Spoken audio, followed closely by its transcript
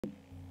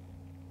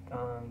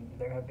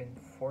There have been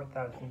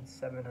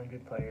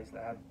 4,700 players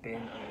that have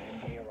been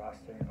on the NBA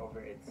roster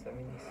over its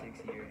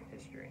 76-year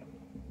history.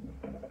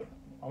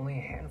 Only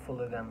a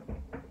handful of them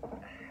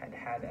had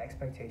had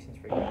expectations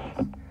for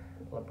greatness.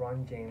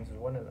 LeBron James was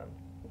one of them.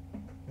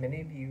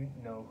 Many of you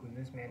know who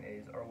this man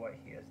is or what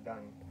he has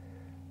done,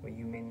 but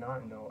you may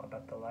not know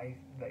about the life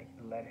that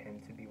led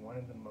him to be one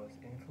of the most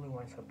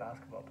influential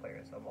basketball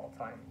players of all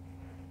time.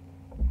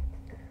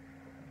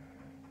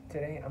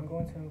 Today, I'm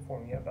going to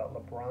inform you about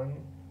LeBron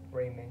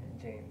Raymond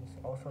James,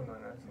 also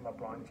known as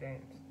LeBron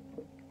James.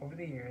 Over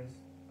the years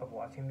of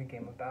watching the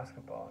game of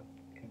basketball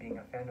and being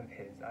a fan of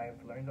his, I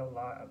have learned a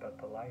lot about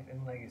the life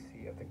and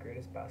legacy of the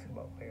greatest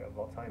basketball player of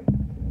all time.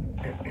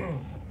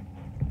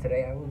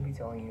 Today, I will be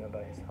telling you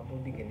about his humble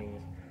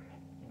beginnings,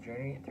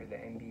 journey through the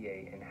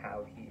NBA, and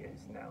how he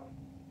is now.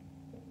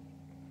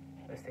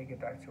 Let's take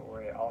it back to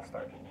where it all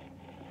started.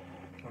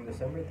 On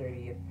December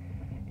 30th,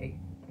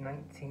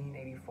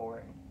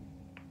 1984,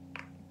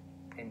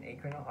 in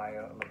Akron,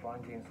 Ohio,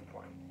 LeBron James was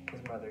born.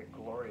 His mother,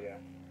 Gloria,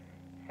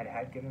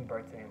 had given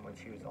birth to him when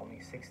she was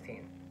only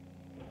 16.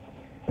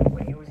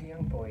 When he was a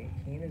young boy,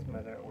 he and his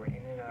mother were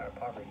in and out of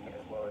poverty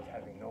as well as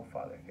having no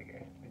father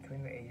figure.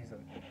 Between the ages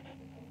of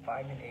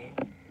 5 and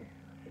 8,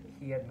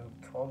 he had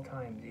moved 12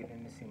 times,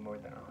 even missing more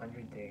than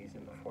 100 days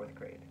in the 4th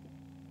grade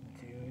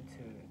due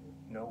to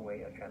no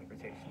way of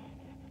transportation.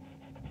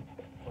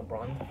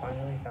 LeBron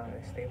finally found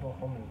a stable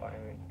home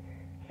environment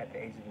at the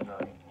age of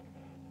 9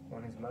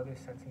 when his mother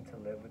sent him to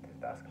live with his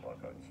basketball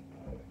coach.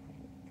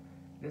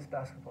 This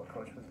basketball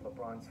coach was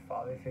LeBron's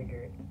father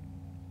figure,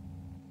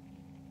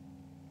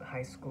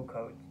 high school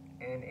coach,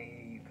 and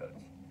AAU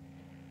coach.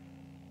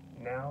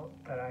 Now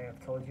that I have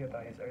told you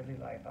about his early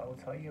life, I will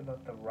tell you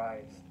about the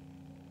rise,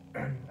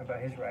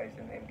 about his rise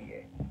in the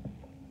NBA.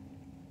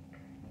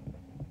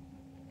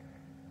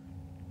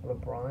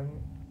 LeBron,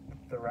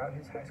 throughout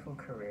his high school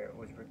career,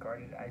 was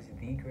regarded as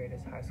the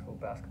greatest high school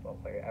basketball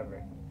player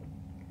ever,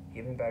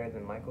 even better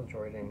than Michael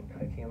Jordan,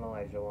 Hakeem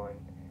Olajuwon,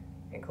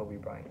 and Kobe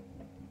Bryant.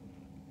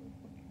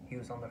 He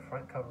was on the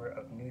front cover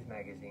of news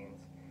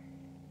magazines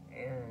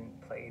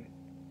and played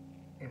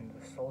in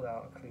the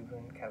sold-out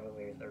Cleveland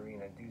Cavaliers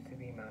arena due to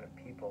the amount of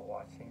people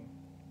watching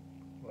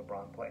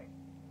LeBron play.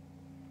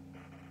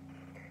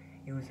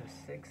 He was a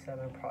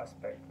 6'7"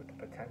 prospect with the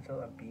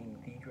potential of being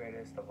the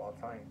greatest of all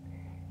time.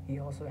 He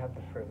also had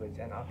the privilege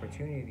and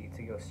opportunity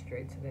to go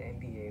straight to the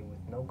NBA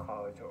with no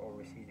college or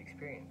overseas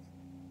experience.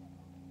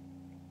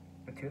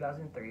 In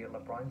 2003,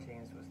 LeBron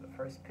James was the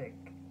first pick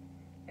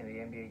in the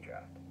NBA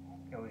draft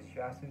and was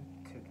drafted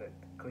to the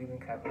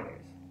Cleveland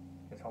Cavaliers,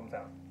 his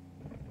hometown.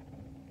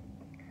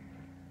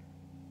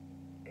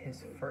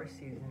 His first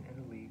season in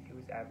the league, he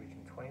was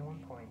averaging 21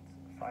 points,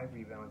 5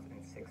 rebounds,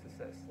 and 6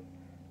 assists,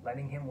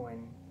 letting him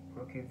win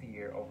Rookie of the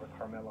Year over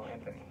Carmelo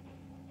Anthony.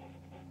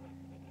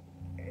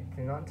 It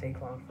did not take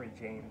long for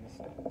James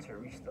to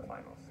reach the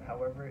finals.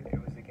 However, it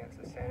was against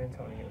the San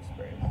Antonio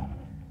Spurs.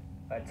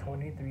 A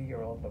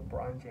 23-year-old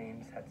LeBron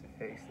James had to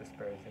face the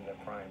Spurs in their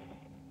prime.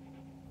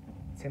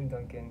 Tim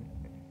Duncan,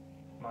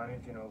 Manu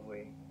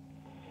Ginobili,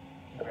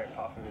 Greg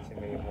Popovich, and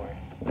many more.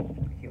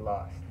 He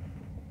lost.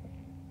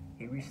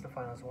 He reached the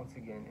finals once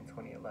again in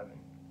 2011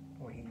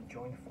 when he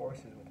joined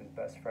forces with his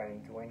best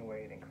friend Dwayne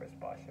Wade and Chris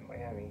Bosh in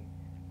Miami.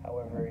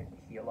 However,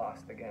 he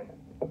lost again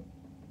to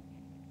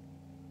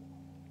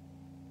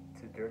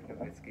Dirk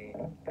Nowitzki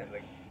and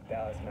the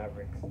Dallas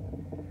Mavericks.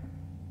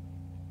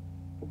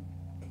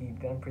 He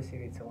then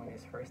proceeded to win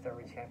his first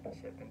ever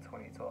championship in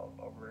 2012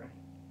 over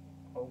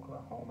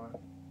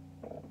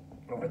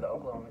the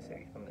Oklahoma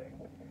City Thunder.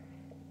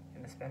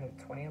 In the span of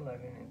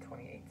 2011 and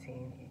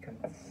 2018, he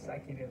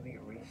consecutively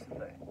reached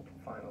the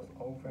finals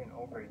over and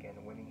over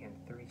again, winning him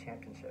 3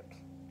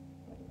 championships.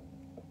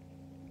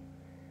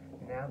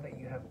 Now that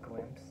you have a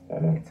glimpse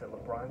into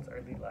LeBron's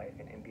early life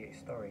and NBA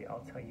story,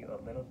 I'll tell you a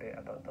little bit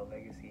about the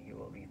legacy he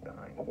will leave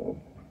behind.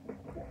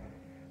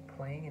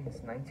 Playing in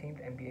his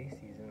 19th NBA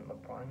season,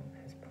 LeBron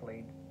has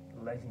played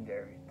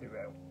legendary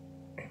throughout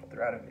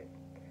of it,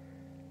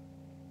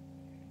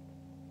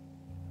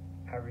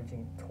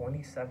 averaging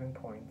 27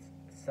 points,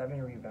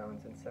 7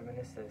 rebounds, and 7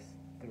 assists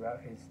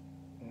throughout his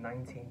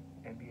 19th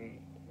NBA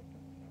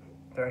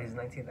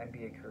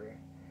career.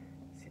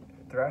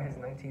 Throughout his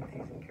 19th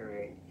season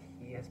career,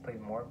 he has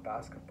played more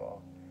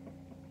basketball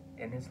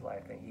in his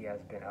life than he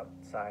has been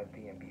outside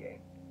the NBA.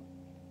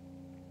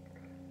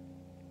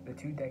 The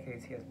 2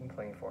 decades he has been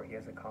playing for, he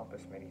has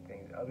accomplished many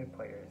things other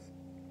players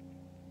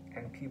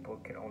and people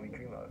could only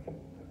dream of.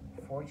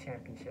 4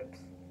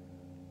 championships,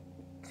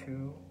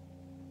 2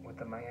 with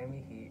the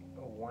Miami Heat,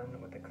 1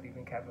 with the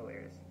Cleveland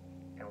Cavaliers,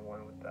 and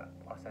 1 with the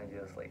Los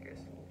Angeles Lakers.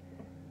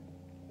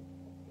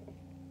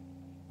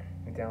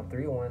 Down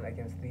 3-1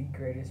 against the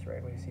greatest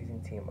regular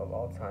season team of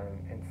all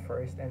time and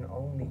first and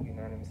only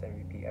unanimous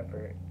MVP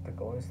ever, the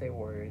Golden State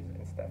Warriors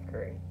and Steph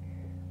Curry.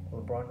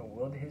 LeBron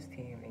willed his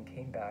team and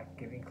came back,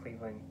 giving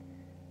Cleveland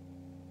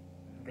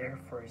their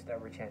first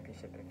ever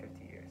championship in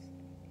 50 years.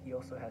 He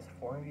also has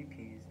 4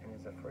 MVPs and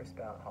is a first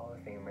ballot Hall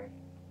of Famer,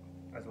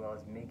 as well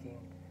as making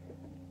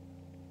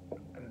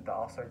the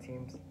All-Star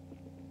teams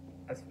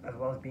as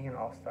well as being an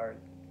all-star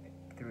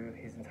through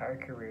his entire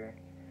career,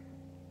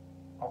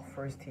 all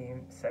first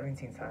team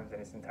 17 times in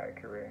his entire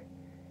career.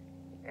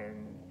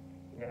 And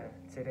yeah,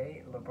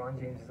 today LeBron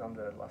James is on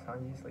the Los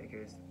Angeles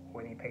Lakers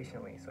waiting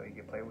patiently so he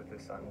could play with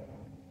his son,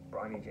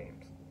 Bronny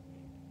James.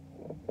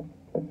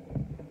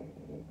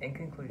 In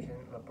conclusion,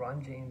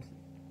 LeBron James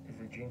is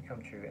a dream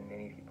come true in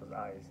many people's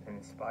eyes and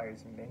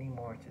inspires many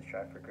more to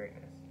strive for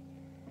greatness.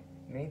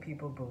 Many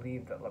people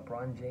believe that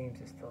LeBron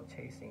James is still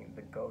chasing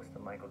the ghost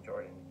of Michael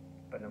Jordan,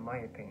 but in my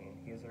opinion,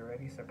 he has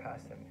already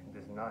surpassed him and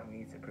does not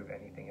need to prove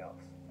anything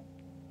else.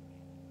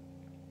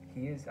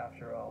 He is,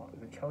 after all,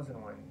 the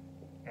chosen one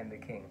and the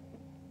king.